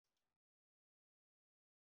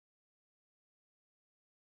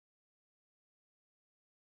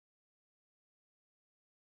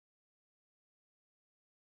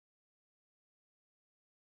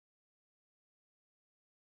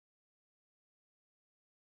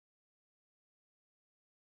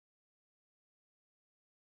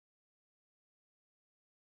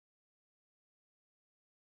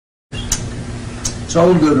So I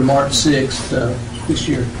want to go to March 6th this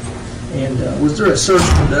year. And was there a search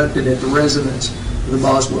conducted at the residence of the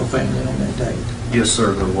Boswell family on that date? Yes,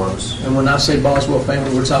 sir, there was. And when I say Boswell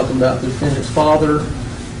family, we're talking about the defendant's father,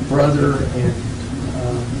 brother, and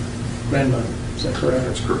grandmother. Is that correct?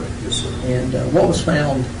 That's correct, yes, sir. And what was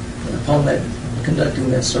found upon that conducting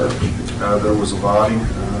that search? There was a body,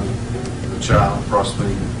 a child,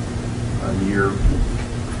 approximately a year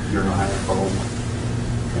and a half old.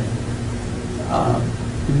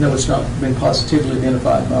 Even though it's not been positively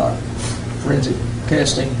identified by forensic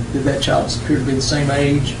testing, did that child appear to be the same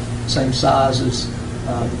age, same size as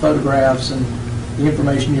the photographs and the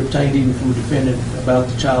information you obtained even from the defendant about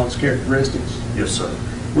the child's characteristics? Yes, sir.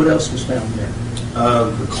 What else was found there?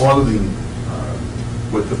 The clothing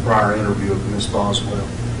with the prior interview of Miss Boswell,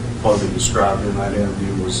 clothing described in that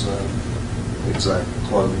interview was exact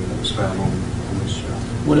clothing that was found on this child.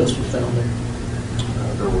 What else was found there?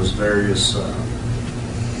 There was various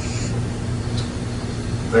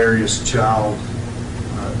child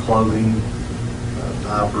clothing,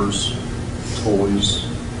 diapers, toys,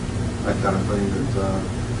 that kind of thing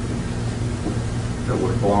that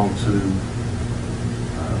would belong to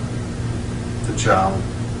the child.